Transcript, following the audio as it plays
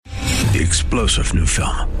the explosive new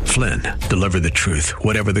film, Flynn, Deliver the Truth,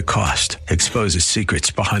 Whatever the Cost, exposes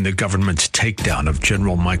secrets behind the government's takedown of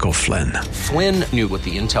General Michael Flynn. Flynn knew what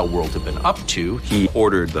the intel world had been up to. He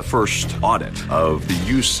ordered the first audit of the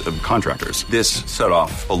use of contractors. This set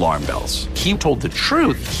off alarm bells. He told the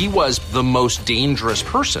truth. He was the most dangerous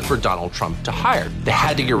person for Donald Trump to hire. They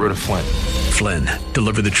had to get rid of Flynn. Flynn,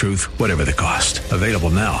 Deliver the Truth, Whatever the Cost. Available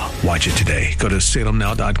now. Watch it today. Go to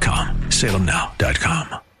salemnow.com.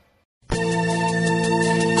 salemnow.com.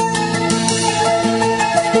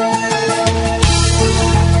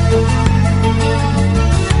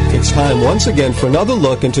 It's time once again for another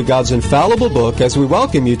look into God's infallible book as we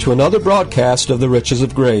welcome you to another broadcast of the Riches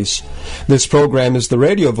of Grace. This program is the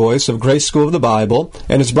radio voice of Grace School of the Bible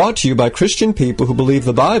and is brought to you by Christian people who believe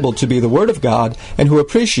the Bible to be the Word of God and who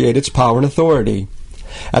appreciate its power and authority.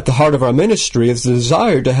 At the heart of our ministry is the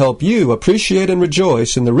desire to help you appreciate and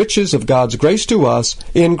rejoice in the riches of God's grace to us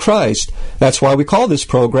in Christ. That's why we call this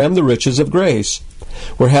program the Riches of Grace.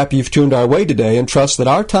 We're happy you've tuned our way today and trust that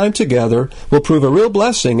our time together will prove a real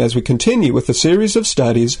blessing as we continue with the series of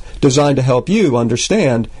studies designed to help you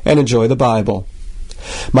understand and enjoy the Bible.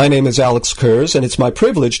 My name is Alex Kurz, and it's my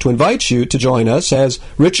privilege to invite you to join us as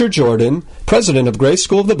Richard Jordan, president of Grace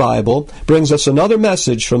School of the Bible, brings us another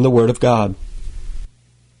message from the Word of God.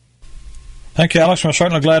 Thank you, Alex. I'm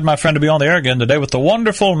certainly glad, my friend, to be on the air again today with the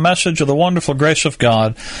wonderful message of the wonderful grace of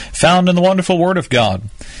God found in the wonderful Word of God.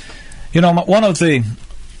 You know, one of the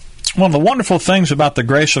wonderful things about the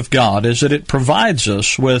grace of God is that it provides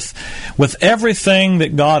us with everything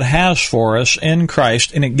that God has for us in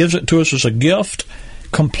Christ, and it gives it to us as a gift,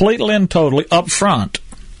 completely and totally up front.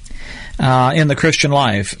 In the Christian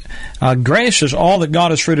life. Grace is all that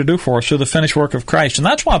God is free to do for us through the finished work of Christ. And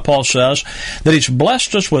that's why Paul says that He's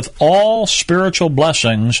blessed us with all spiritual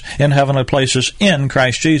blessings in heavenly places in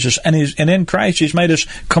Christ Jesus. And in Christ He's made us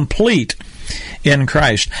complete in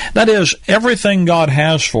Christ. That is, everything God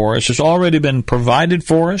has for us has already been provided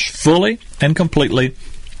for us fully and completely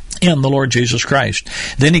in the Lord Jesus Christ.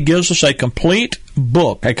 Then He gives us a complete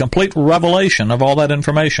book, a complete revelation of all that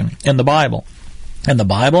information in the Bible. And the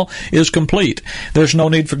Bible is complete. There's no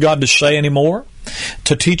need for God to say any more,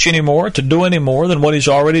 to teach any more, to do any more than what He's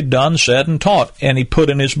already done, said, and taught, and He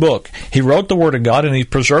put in His book. He wrote the Word of God, and He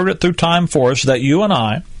preserved it through time for us that you and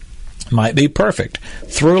I might be perfect,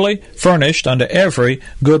 thoroughly furnished unto every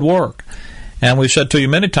good work. And we've said to you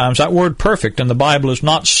many times, that word perfect in the Bible is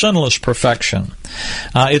not sinless perfection.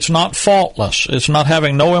 It's not faultless. It's not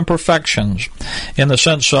having no imperfections in the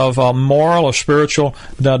sense of moral or spiritual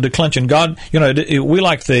declension. God, we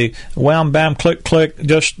like the wham, bam, click, click,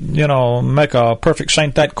 just, make a perfect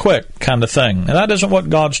saint that quick kind of thing. And that isn't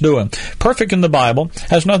what God's doing. Perfect in the Bible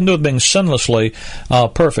has nothing to do with being sinlessly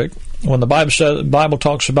perfect. When the Bible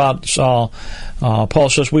talks about, Paul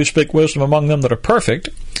says, we speak wisdom among them that are perfect,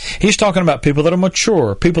 he's talking about people that are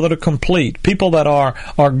mature, people that are complete, people that are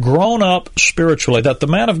grown up spiritually, that the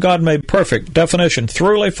man of God made perfect, definition,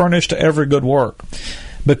 thoroughly furnished to every good work.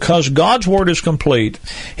 Because God's Word is complete,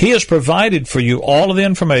 He has provided for you all of the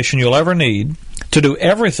information you'll ever need to do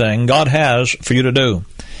everything God has for you to do.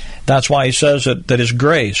 That's why He says that His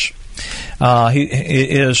grace He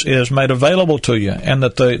is made available to you, and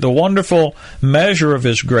that the wonderful measure of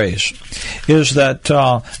His grace is that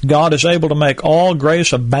God is able to make all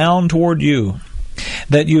grace abound toward you,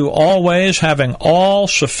 that you always, having all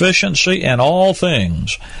sufficiency in all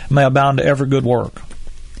things, may abound to every good work.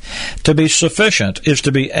 To be sufficient is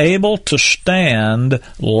to be able to stand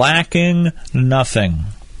lacking nothing,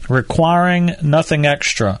 requiring nothing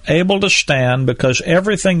extra, able to stand because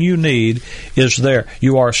everything you need is there.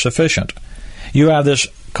 You are sufficient. You have this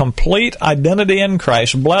complete identity in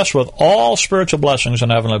Christ, blessed with all spiritual blessings in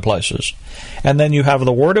heavenly places. And then you have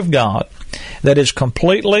the Word of God that is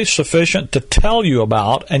completely sufficient to tell you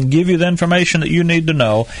about and give you the information that you need to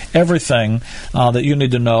know, everything that you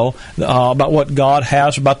need to know about what God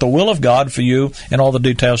has, about the will of God for you and all the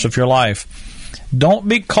details of your life. Don't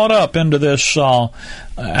be caught up into this,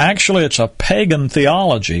 actually it's a pagan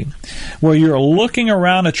theology, where you're looking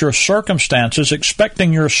around at your circumstances,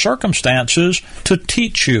 expecting your circumstances to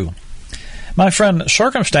teach you. My friend,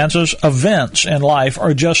 circumstances, events in life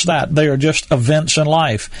are just that. They are just events in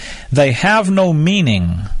life. They have no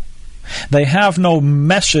meaning. They have no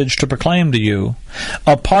message to proclaim to you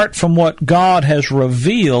apart from what God has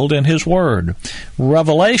revealed in His Word.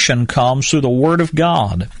 Revelation comes through the Word of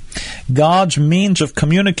God. God's means of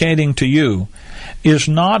communicating to you is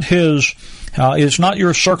not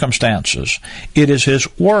your circumstances. It is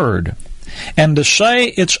His Word. And to say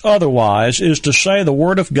it's otherwise is to say the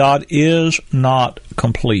Word of God is not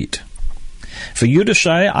complete. For you to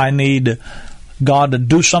say, I need God to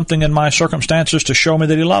do something in my circumstances to show me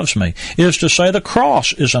that He loves me, is to say the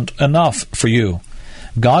cross isn't enough for you.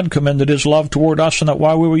 God commended His love toward us, and that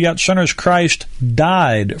while we were yet sinners, Christ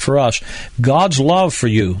died for us. God's love for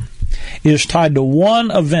you is tied to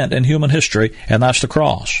one event in human history, and that's the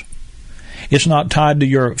cross. It's not tied to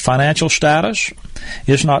your financial status.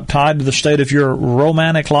 It's not tied to the state of your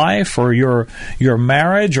romantic life or your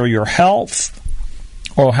marriage or your health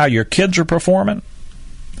or how your kids are performing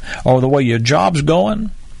or the way your job's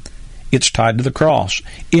going. It's tied to the cross.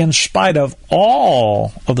 In spite of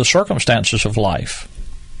all of the circumstances of life,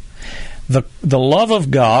 the love of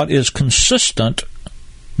God is consistent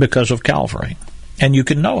because of Calvary. And you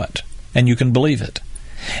can know it, and you can believe it.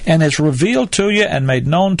 And it's revealed to you and made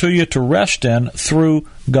known to you to rest in through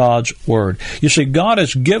God's Word. You see, God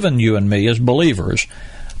has given you and me as believers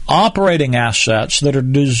operating assets that are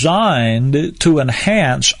designed to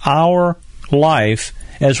enhance our life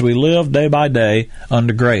as we live day by day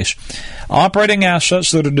under grace. Operating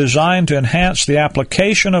assets that are designed to enhance the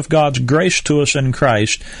application of God's grace to us in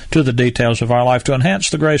Christ to the details of our life, to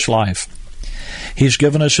enhance the grace life. He's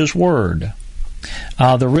given us His Word,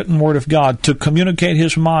 the written Word of God, to communicate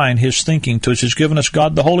His mind, His thinking to us. He's given us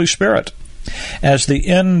God the Holy Spirit as the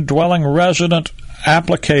indwelling resident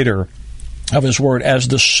applicator of His Word, as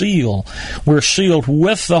the seal. We're sealed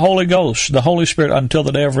with the Holy Ghost, the Holy Spirit, until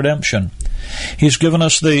the day of redemption. He's given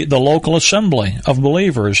us the local assembly of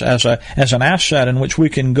believers as an asset in which we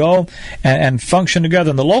can go and function together.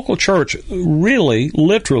 And the local church, really,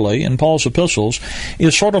 literally, in Paul's epistles,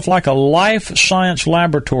 is sort of like a life science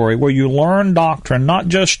laboratory where you learn doctrine, not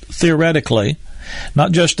just theoretically,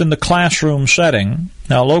 not just in the classroom setting.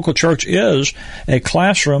 Now, local church is a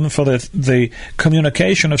classroom for the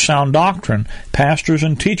communication of sound doctrine, pastors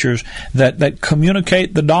and teachers that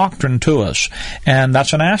communicate the doctrine to us, and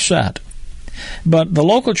that's an asset. But the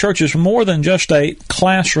local church is more than just a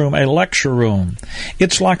classroom, a lecture room.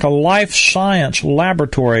 It's like a life science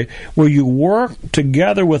laboratory where you work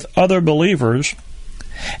together with other believers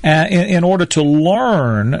in order to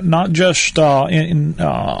learn, not just headwise,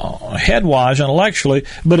 intellectually,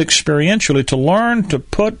 but experientially, to learn to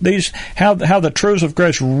put how the truths of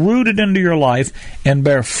grace rooted into your life and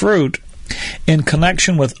bear fruit in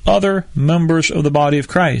connection with other members of the body of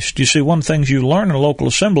Christ. You see, one of the things you learn in a local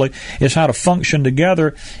assembly is how to function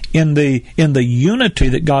together in the unity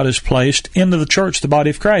that God has placed into the church, the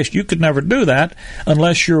body of Christ. You could never do that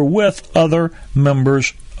unless you're with other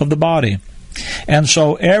members of the body. And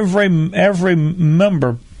so every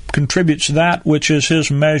member contributes that which is his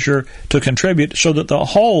measure to contribute, so that the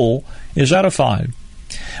whole is edified.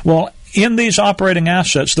 Well, in these operating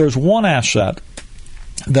assets, there's one asset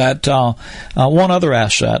one other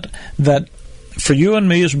asset that for you and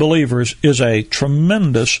me as believers is a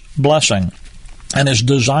tremendous blessing and is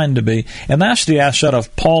designed to be, and that's the asset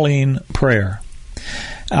of Pauline prayer.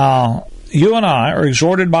 You and I are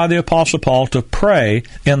exhorted by the Apostle Paul to pray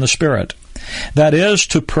in the Spirit. That is,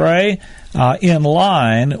 to pray in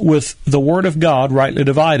line with the Word of God rightly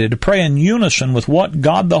divided, to pray in unison with what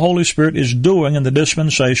God the Holy Spirit is doing in the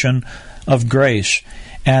dispensation of grace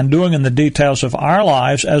and doing in the details of our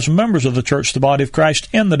lives as members of the church, the body of Christ,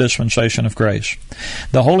 in the dispensation of grace.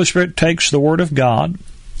 The Holy Spirit takes the Word of God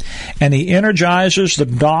and He energizes the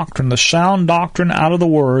doctrine, the sound doctrine out of the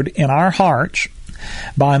Word in our hearts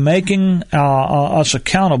by making us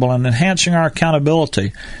accountable and enhancing our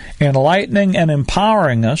accountability, enlightening and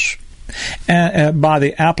empowering us by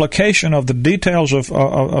the application of the details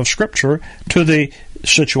of Scripture to the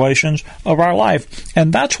situations of our life.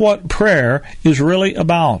 And that's what prayer is really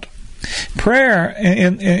about. Prayer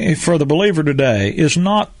for the believer today is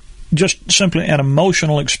not just simply an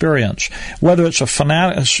emotional experience, whether it's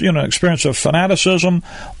a experience of fanaticism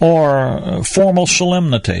or formal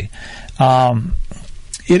solemnity.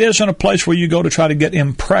 It isn't a place where you go to try to get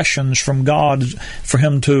impressions from God for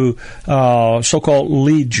Him to so-called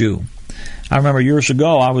lead you. I remember years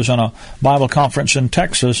ago I was in a Bible conference in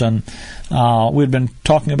Texas, and we'd been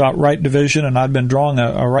talking about right division, and I'd been drawing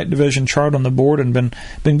a right division chart on the board and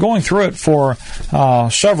been going through it for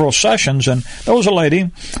several sessions. And there was a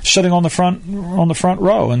lady sitting on the front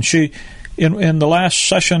row, and she, in the last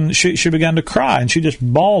session, she began to cry, and she just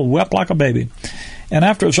wept like a baby. And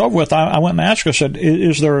after it was over with, I went and asked her. I said,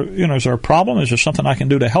 "Is there a problem? Is there something I can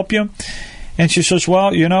do to help you?" And she says,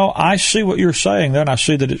 "Well, I see what you're saying there, and I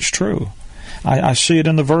see that it's true. I see it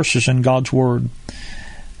in the verses in God's Word."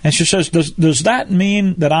 And she says, "Does that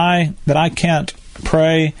mean that I can't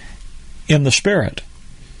pray in the Spirit?"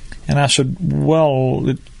 And I said,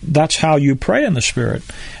 well, that's how you pray in the Spirit.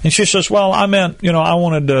 And she says, well, I meant, I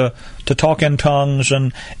wanted to talk in tongues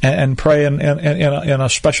and pray in a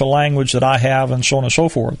special language that I have, and so on and so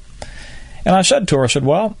forth. And I said to her,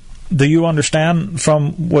 well, do you understand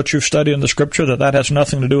from what you've studied in the Scripture that has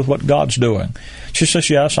nothing to do with what God's doing? She says,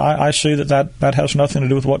 yes, I see that has nothing to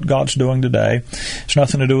do with what God's doing today. It's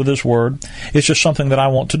nothing to do with His Word. It's just something that I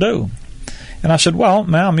want to do. And I said, well,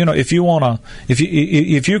 ma'am, if you want to,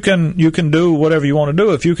 if you can do whatever you want to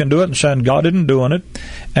do. If you can do it and saying God isn't doing it,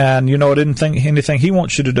 and it didn't think anything He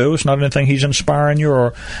wants you to do, it's not anything He's inspiring you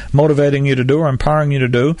or motivating you to do or empowering you to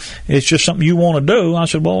do. It's just something you want to do. I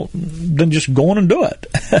said, well, then just go on and do it.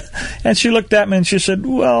 And she looked at me and she said,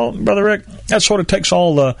 well, Brother Rick, that sort of takes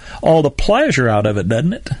all the pleasure out of it,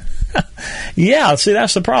 doesn't it? Yeah, see,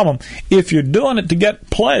 that's the problem. If you're doing it to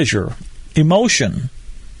get pleasure, emotion,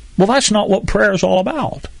 well, that's not what prayer is all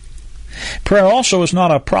about. Prayer also is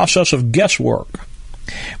not a process of guesswork,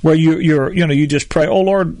 where you just pray, oh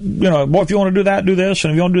Lord, well, if you want to do that, do this,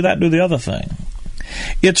 and if you want to do that, do the other thing.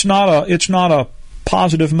 It's not a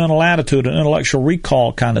positive mental attitude, an intellectual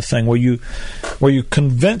recall kind of thing, where you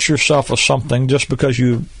convince yourself of something just because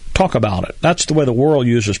you talk about it. That's the way the world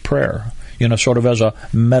uses prayer. Sort of as a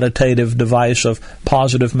meditative device of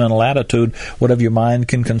positive mental attitude. Whatever your mind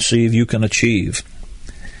can conceive, you can achieve.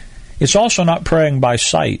 It's also not praying by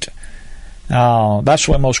sight. That's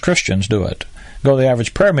the way most Christians do it. Go to the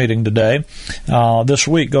average prayer meeting today. This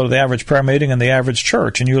week, go to the average prayer meeting in the average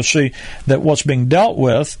church, and you'll see that what's being dealt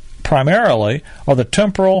with primarily are the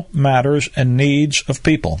temporal matters and needs of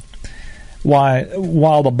people.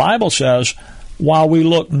 While the Bible says, while we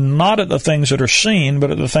look not at the things that are seen, but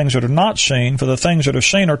at the things that are not seen, for the things that are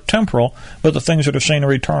seen are temporal, but the things that are seen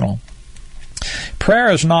are eternal.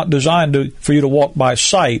 Prayer is not designed for you to walk by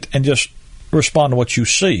sight and just respond to what you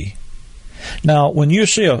see. Now, when you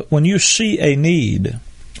see a need,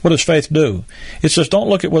 what does faith do? It says, don't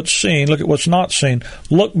look at what's seen, look at what's not seen.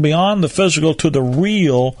 Look beyond the physical to the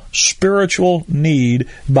real spiritual need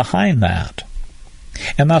behind that.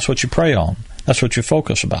 And that's what you pray on. That's what you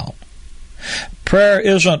focus about. Prayer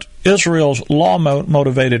isn't Israel's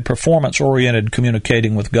law-motivated, performance-oriented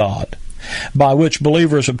communicating with God, by which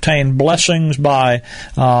believers obtain blessings by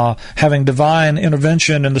having divine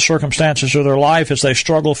intervention in the circumstances of their life as they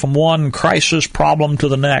struggle from one crisis problem to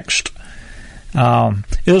the next.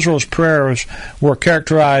 Israel's prayers were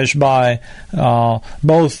characterized by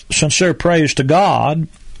both sincere praise to God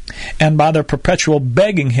and by their perpetual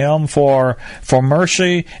begging Him for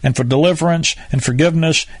mercy and for deliverance and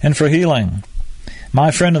forgiveness and for healing.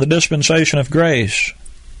 My friend, in the dispensation of grace,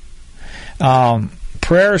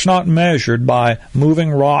 prayer is not measured by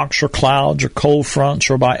moving rocks or clouds or cold fronts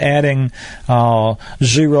or by adding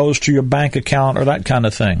zeros to your bank account or that kind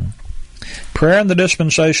of thing. Prayer in the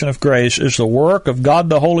dispensation of grace is the work of God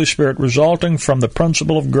the Holy Spirit resulting from the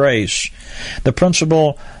principle of grace. The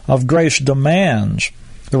principle of grace demands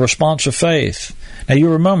the response of faith. Now you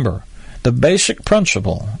remember, the basic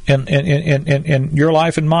principle in your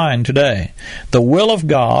life and mine today, the will of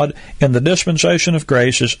God in the dispensation of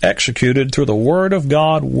grace is executed through the Word of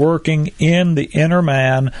God working in the inner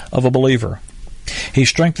man of a believer. He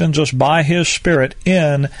strengthens us by His Spirit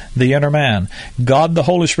in the inner man. God the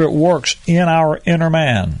Holy Spirit works in our inner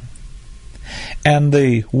man. And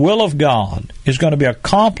the will of God is going to be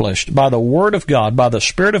accomplished by the Word of God, by the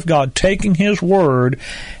Spirit of God taking His Word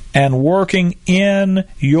and working in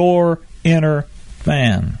your inner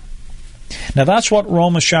man. Now that's what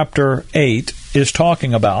Romans chapter 8 is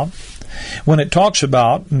talking about when it talks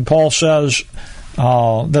about, and Paul says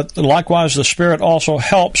that likewise the Spirit also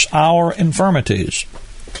helps our infirmities.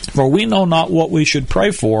 For we know not what we should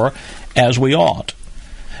pray for as we ought.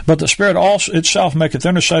 But the Spirit also itself maketh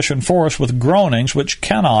intercession for us with groanings which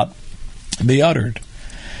cannot be uttered.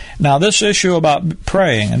 Now this issue about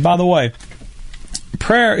praying, and by the way,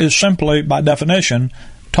 prayer is simply, by definition,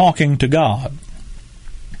 talking to God.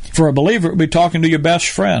 For a believer, it would be talking to your best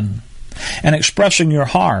friend and expressing your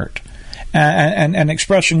heart and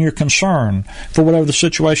expressing your concern for whatever the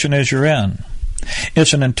situation is you're in.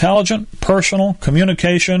 It's an intelligent, personal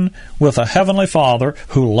communication with a Heavenly Father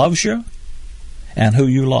who loves you and who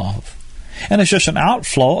you love. And it's just an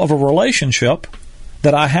outflow of a relationship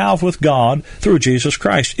that I have with God through Jesus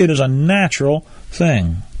Christ. It is a natural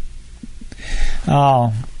thing.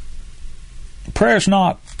 Prayer is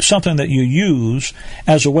not something that you use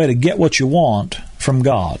as a way to get what you want from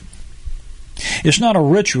God. It's not a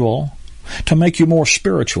ritual to make you more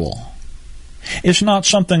spiritual. It's not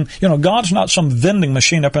something, God's not some vending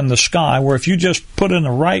machine up in the sky where if you just put in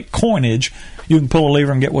the right coinage, you can pull a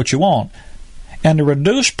lever and get what you want. And to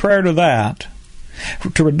reduce prayer to that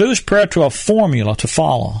To reduce prayer to a formula to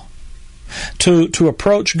follow, to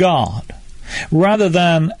approach God, rather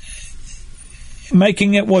than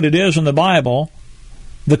making it what it is in the Bible,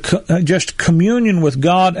 just communion with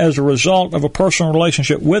God as a result of a personal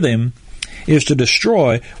relationship with Him, is to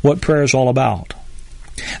destroy what prayer is all about.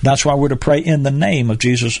 That's why we're to pray in the name of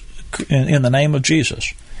Jesus. In the name of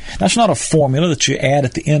Jesus. That's not a formula that you add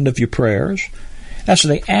at the end of your prayers. That's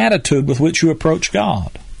the attitude with which you approach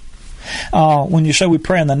God. When you say we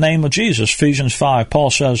pray in the name of Jesus, Ephesians 5, Paul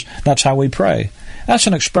says that's how we pray. That's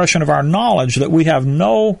an expression of our knowledge that we have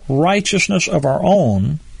no righteousness of our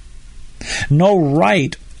own, no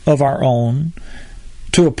right of our own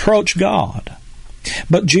to approach God.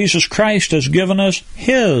 But Jesus Christ has given us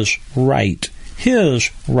His right, His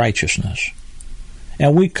righteousness.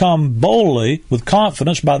 And we come boldly with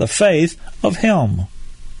confidence by the faith of Him.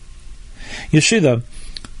 You see, the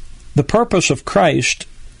purpose of Christ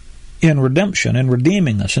in redemption, in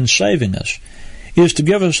redeeming us, in saving us, is to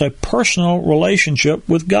give us a personal relationship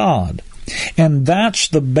with God. And that's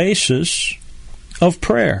the basis of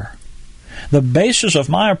prayer. The basis of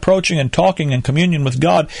my approaching and talking in communion with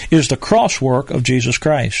God is the cross-work of Jesus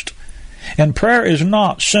Christ. And prayer is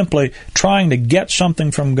not simply trying to get something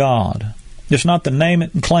from God. It's not the name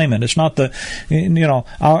it and claim it. It's not the,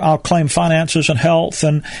 I'll claim finances and health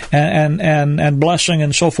and blessing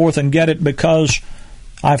and so forth and get it because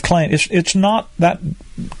I've claimed. It's not that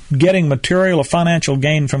getting material or financial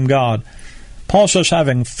gain from God. Paul says,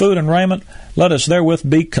 having food and raiment, let us therewith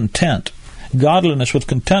be content. Godliness with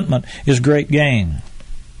contentment is great gain.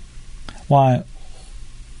 Why,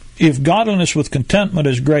 if godliness with contentment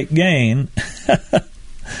is great gain,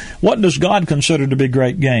 what does God consider to be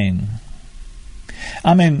great gain?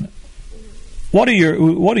 I mean, what do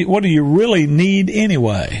you really need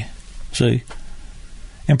anyway? See?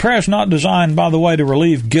 And prayer is not designed, by the way, to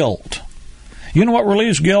relieve guilt. You know what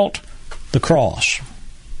relieves guilt? The cross,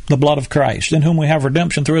 the blood of Christ, in whom we have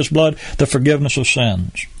redemption through His blood, the forgiveness of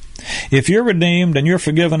sins. If you're redeemed and you're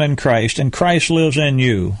forgiven in Christ, and Christ lives in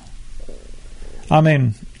you, I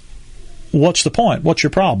mean, what's the point? What's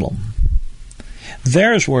your problem?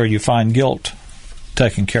 There's where you find guilt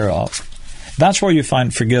taken care of. That's where you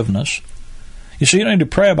find forgiveness. You see, you don't need to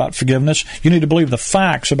pray about forgiveness. You need to believe the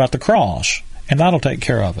facts about the cross, and that'll take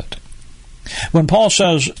care of it. When Paul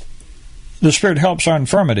says the Spirit helps our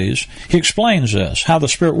infirmities, he explains this, how the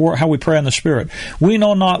Spirit works, how we pray in the Spirit. We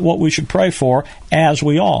know not what we should pray for as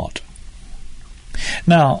we ought.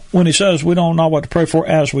 Now, when he says we don't know what to pray for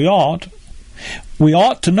as we ought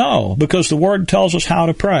to know, because the Word tells us how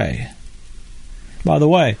to pray. By the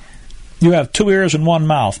way, you have 2 ears and 1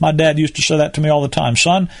 mouth. My dad used to say that to me all the time.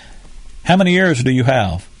 Son, how many ears do you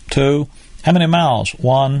have? 2. How many mouths?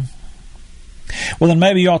 1. Well, then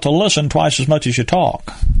maybe you ought to listen twice as much as you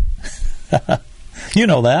talk. You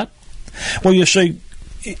know that. Well, you see,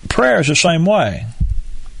 prayer is the same way.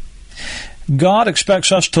 God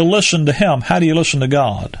expects us to listen to Him. How do you listen to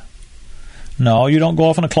God? No, you don't go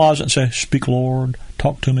off in a closet and say, "Speak, Lord,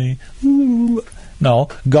 talk to me." No,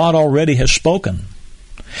 God already has spoken.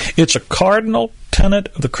 It's a cardinal tenet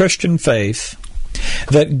of the Christian faith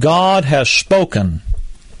that God has spoken,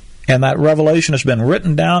 and that revelation has been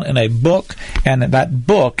written down in a book, and that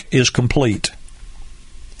book is complete.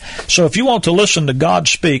 So if you want to listen to God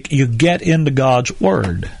speak, you get into God's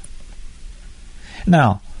Word.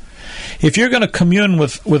 Now, if you're going to commune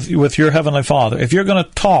with your Heavenly Father, if you're going to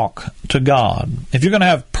talk to God, if you're going to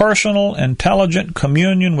have personal, intelligent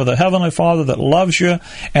communion with a Heavenly Father that loves you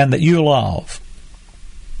and that you love,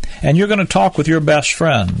 and you're going to talk with your best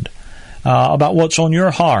friend about what's on your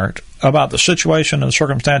heart, about the situation and the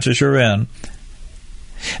circumstances you're in,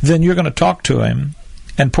 then you're going to talk to Him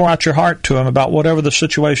and pour out your heart to Him about whatever the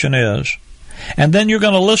situation is. And then you're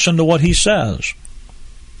going to listen to what He says.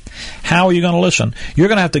 How are you going to listen? You're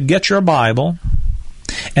going to have to get your Bible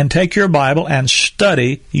and take your Bible and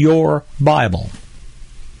study your Bible.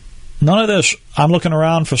 None of this, I'm looking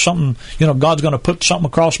around for something, God's going to put something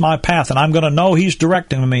across my path and I'm going to know He's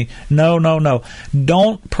directing me. No.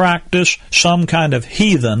 Don't practice some kind of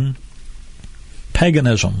heathen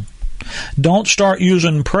paganism. Don't start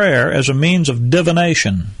using prayer as a means of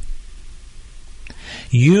divination.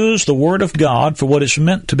 Use the Word of God for what it's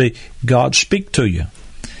meant to be. God speak to you.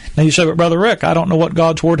 Now you say, "But Brother Rick, I don't know what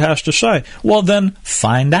God's Word has to say." Well, then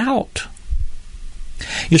find out.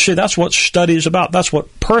 You see, that's what study is about. That's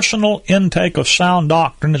what personal intake of sound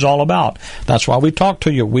doctrine is all about. That's why we talk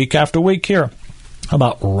to you week after week here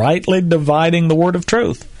about rightly dividing the word of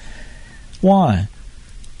truth. Why?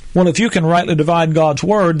 Well, if you can rightly divide God's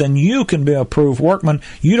Word, then you can be a approved workman.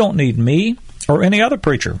 You don't need me or any other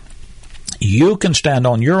preacher. You can stand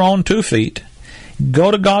on your own 2 feet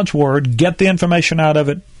go to God's Word, get the information out of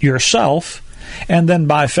it yourself, and then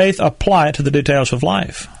by faith apply it to the details of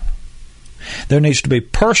life. There needs to be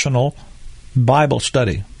personal Bible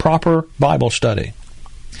study, proper Bible study.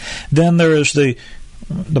 Then there is the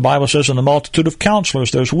Bible says, in the multitude of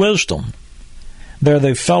counselors, there's wisdom. They're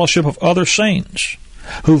the fellowship of other saints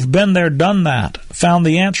who've been there, done that, found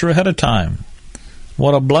the answer ahead of time.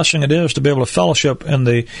 What a blessing it is to be able to fellowship in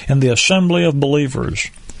the assembly of believers.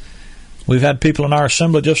 We've had people in our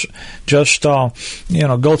assembly just go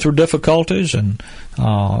through difficulties and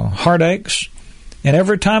heartaches, and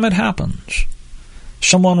every time it happens,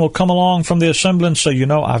 someone will come along from the assembly and say,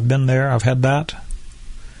 I've been there, I've had that.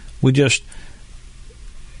 We just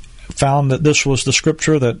found that this was the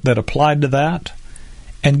scripture that applied to that.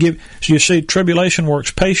 So you see, tribulation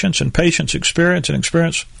works patience, and patience experience, and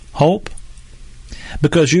experience hope.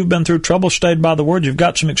 Because you've been through trouble, stayed by the Word, you've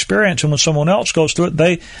got some experience, and when someone else goes through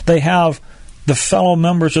it, they have the fellow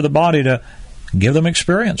members of the body to give them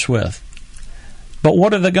experience with. But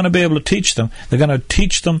what are they going to be able to teach them? They're going to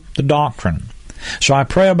teach them the doctrine. So I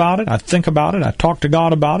pray about it, I think about it, I talk to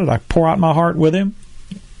God about it, I pour out my heart with Him,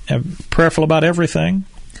 I'm prayerful about everything.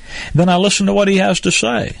 Then I listen to what He has to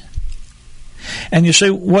say. And you see,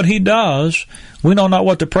 what He does, we know not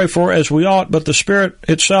what to pray for as we ought, but the Spirit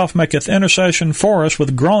itself maketh intercession for us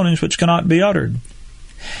with groanings which cannot be uttered.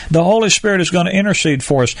 The Holy Spirit is going to intercede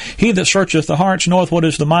for us. He that searcheth the hearts knoweth what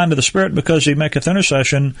is the mind of the Spirit, because He maketh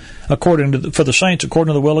intercession for the saints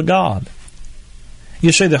according to the will of God.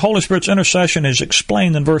 You see, the Holy Spirit's intercession is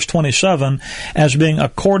explained in verse 27 as being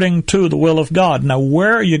according to the will of God. Now,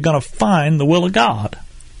 where are you going to find the will of God?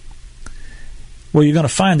 Well, you're going to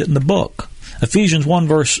find it in the book. Ephesians 1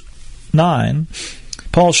 verse 9,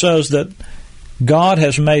 Paul says that God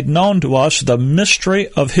has made known to us the mystery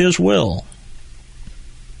of His will,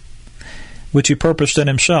 which He purposed in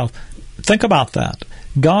Himself. Think about that.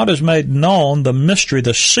 God has made known the mystery,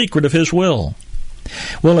 the secret of His will.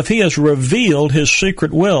 Well, if He has revealed His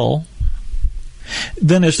secret will,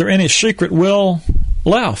 then is there any secret will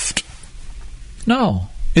left? No.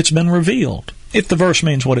 It's been revealed. If the verse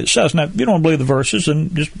means what it says. Now, if you don't believe the verses,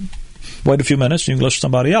 then just wait a few minutes and you can listen to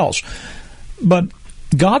somebody else. But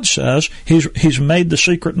God says He's made the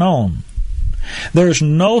secret known. There's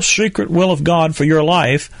no secret will of God for your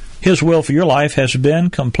life. His will for your life has been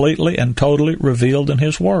completely and totally revealed in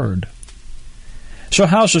His Word. So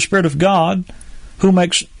how's the Spirit of God, who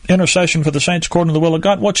makes intercession for the saints according to the will of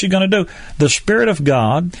God, what's He going to do? The Spirit of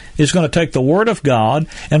God is going to take the Word of God,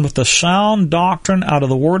 and with the sound doctrine out of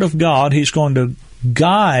the Word of God, He's going to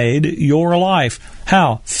guide your life.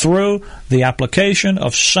 How? Through the application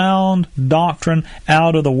of sound doctrine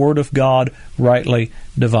out of the Word of God, rightly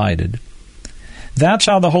divided. That's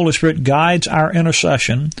how the Holy Spirit guides our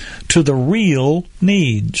intercession to the real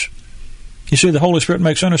needs. You see, the Holy Spirit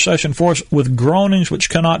makes intercession for us with groanings which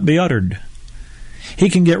cannot be uttered. He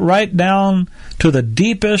can get right down to the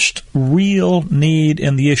deepest real need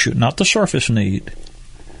in the issue, not the surface need,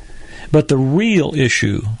 but the real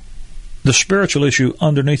issue, the spiritual issue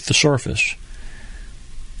underneath the surface.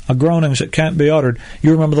 A groanings that can't be uttered.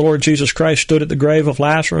 You remember the Lord Jesus Christ stood at the grave of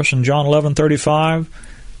Lazarus in John 11:35.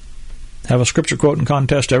 Have a scripture quoting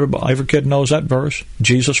contest. Every kid knows that verse.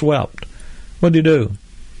 Jesus wept. What did He do?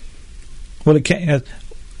 Well,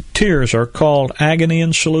 tears are called agony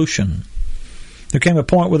in solution. There came a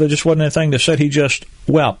point where there just wasn't anything that said He just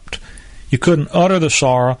wept. You couldn't utter the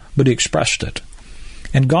sorrow, but He expressed it.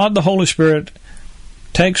 And God, the Holy Spirit,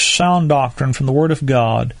 takes sound doctrine from the Word of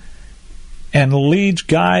God and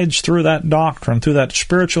guides through that doctrine, through that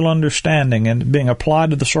spiritual understanding and being applied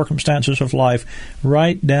to the circumstances of life,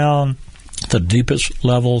 right down the deepest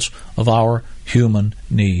levels of our human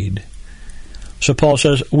need. So Paul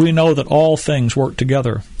says, we know that all things work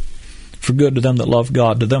together for good to them that love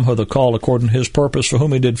God, to them who are the called according to His purpose, for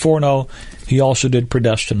whom He did foreknow, He also did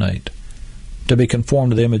predestinate to be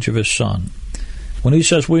conformed to the image of His Son. When He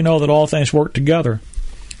says we know that all things work together,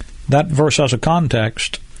 that verse has a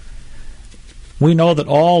context. We know that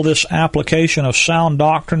all this application of sound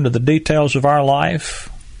doctrine to the details of our life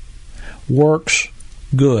works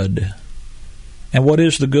good. And what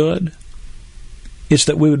is the good? It's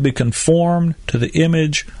that we would be conformed to the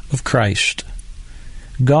image of Christ.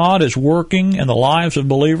 God is working in the lives of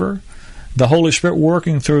believer, the Holy Spirit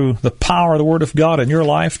working through the power of the Word of God in your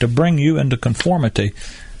life to bring you into conformity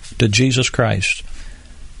to Jesus Christ.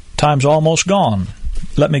 Time's almost gone.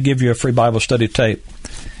 Let me give you a free Bible study tape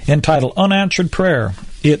entitled Unanswered Prayer,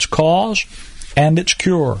 Its Cause and Its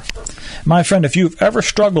Cure. My friend, if you've ever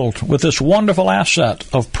struggled with this wonderful asset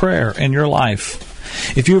of prayer in your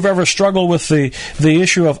life, if you've ever struggled with the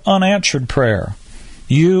issue of unanswered prayer,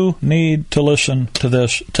 you need to listen to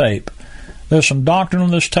this tape. There's some doctrine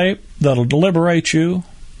on this tape that'll liberate you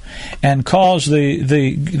and cause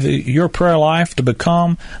your prayer life to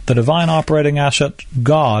become the divine operating asset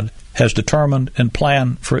God has determined and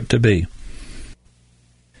planned for it to be.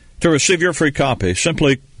 To receive your free copy,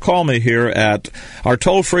 simply call me here at our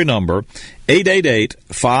toll-free number,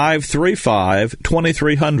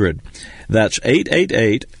 888-535-2300. That's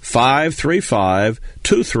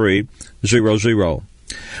 888-535-2300.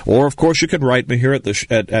 Or, of course, you can write me here at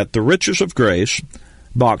the Riches of Grace,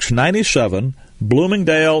 Box 97,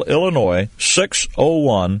 Bloomingdale, Illinois,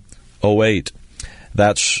 60108.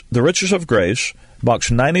 That's the Riches of Grace,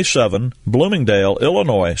 Box 97, Bloomingdale,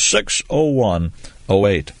 Illinois,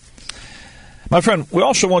 60108. My friend, we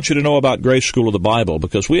also want you to know about Grace School of the Bible,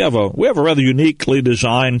 because we have a rather uniquely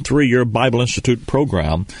designed 3-year Bible Institute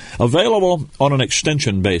program available on an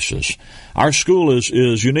extension basis. Our school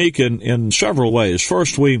is unique in several ways.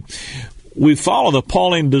 First, we follow the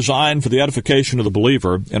Pauline design for the edification of the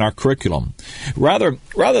believer in our curriculum. Rather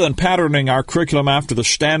than patterning our curriculum after the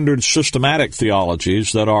standard systematic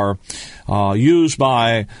theologies that are used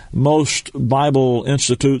by most Bible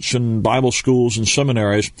institutes and Bible schools and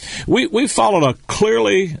seminaries, we followed a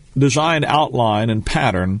clearly designed outline and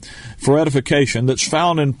pattern for edification that's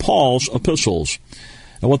found in Paul's epistles.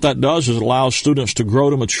 And what that does is it allows students to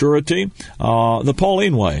grow to maturity the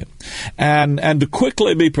Pauline way and to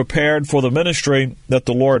quickly be prepared for the ministry that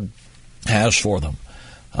the Lord has for them.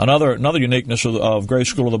 Another uniqueness of Grace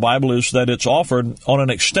School of the Bible is that it's offered on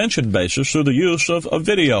an extension basis through the use of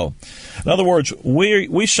video. In other words,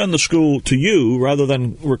 we send the school to you rather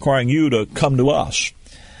than requiring you to come to us.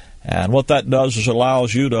 And what that does is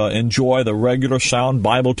allows you to enjoy the regular sound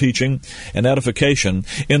Bible teaching and edification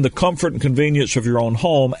in the comfort and convenience of your own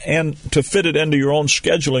home, and to fit it into your own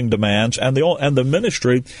scheduling demands and the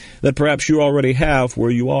ministry that perhaps you already have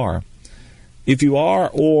where you are. If you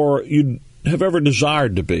are, or you have ever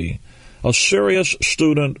desired to be, a serious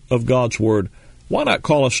student of God's Word, why not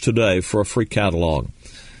call us today for a free catalog?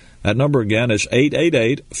 That number again is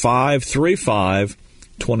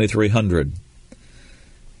 888-535-2300.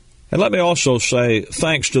 And let me also say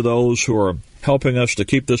thanks to those who are helping us to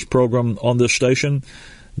keep this program on this station.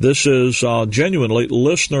 This is genuinely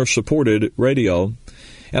listener-supported radio,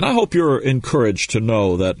 and I hope you're encouraged to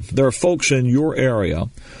know that there are folks in your area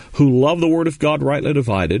who love the Word of God rightly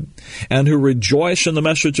divided and who rejoice in the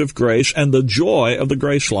message of grace and the joy of the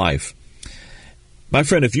grace life. My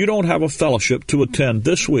friend, if you don't have a fellowship to attend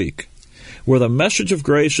this week where the message of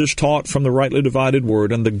grace is taught from the rightly divided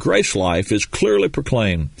Word and the grace life is clearly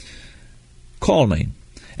proclaimed, call me,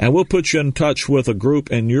 and we'll put you in touch with a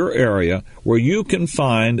group in your area where you can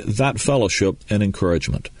find that fellowship and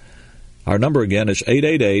encouragement. Our number again is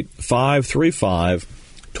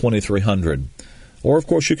 888-535-2300. Or, of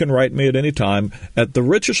course, you can write me at any time at the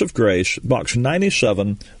Riches of Grace, Box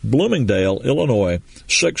 97, Bloomingdale, Illinois,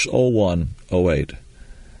 60108.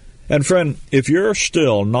 And friend, if you're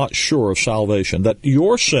still not sure of salvation, that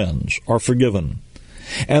your sins are forgiven,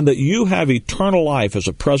 and that you have eternal life as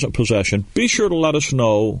a present possession, be sure to let us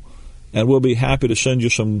know, and we'll be happy to send you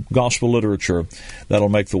some gospel literature that'll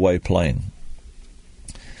make the way plain.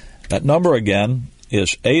 That number again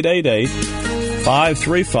is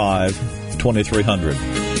 888-535-2300.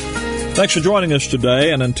 Thanks for joining us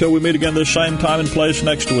today, and until we meet again this same time and place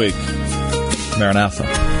next week, Maranatha.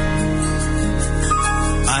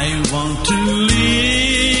 I want to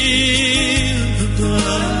live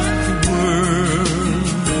above the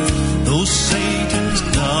world, though Satan's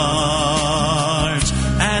darts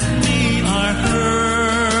at me are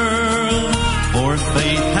hurled, for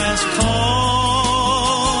faith has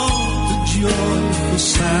called the joyful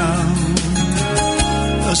sound,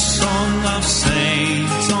 a song of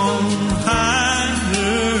saints on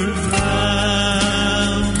higher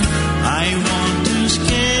ground. I want to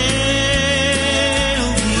scale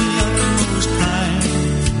the utmost height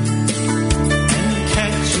and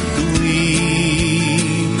catch a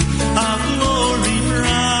gleam of glory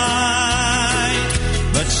bright,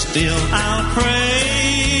 but still I'll pray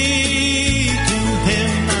to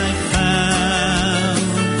Him I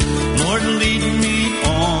found. Lord, lead me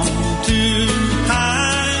on to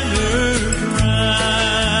higher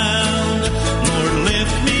ground. Lord,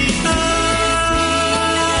 lift me up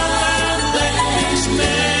and let me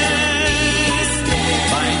stand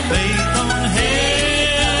by faith on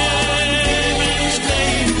heaven's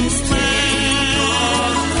stable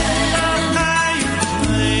plan, a higher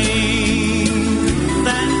plane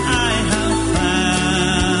than I have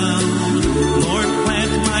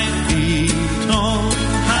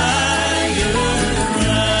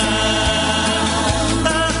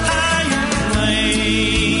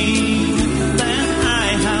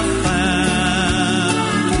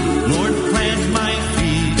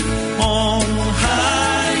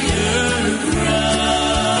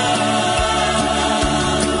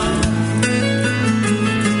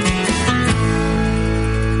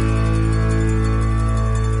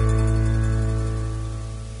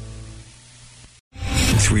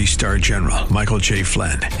Retired General Michael J.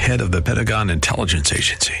 Flynn, head of the Pentagon Intelligence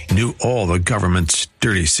Agency, knew all the government's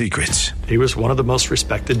dirty secrets. He was one of the most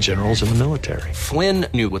respected generals in the military. Flynn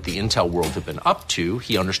knew what the intel world had been up to.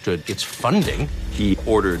 He understood its funding. He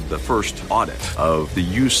ordered the first audit of the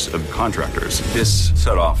use of contractors. This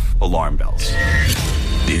set off alarm bells.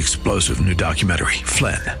 The explosive new documentary,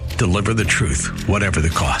 Flynn, Deliver the Truth, Whatever the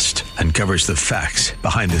Cost, uncovers the facts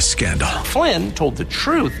behind this scandal. Flynn told the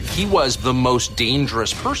truth. He was the most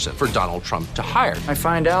dangerous person for Donald Trump to hire. I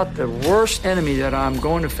find out the worst enemy that I'm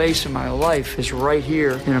going to face in my life is right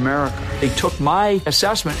here in America. They took my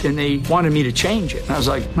assessment and they wanted me to change it. And I was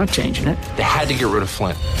like, I'm not changing it. They had to get rid of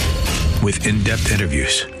Flynn. With in-depth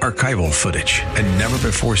interviews, archival footage, and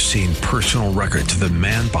never-before-seen personal records of the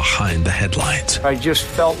man behind the headlines. I just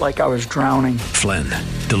felt like I was drowning. Flynn,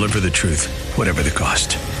 Deliver the Truth, Whatever the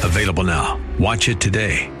Cost. Available now. Watch it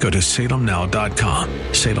today. Go to salemnow.com.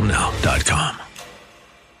 salemnow.com.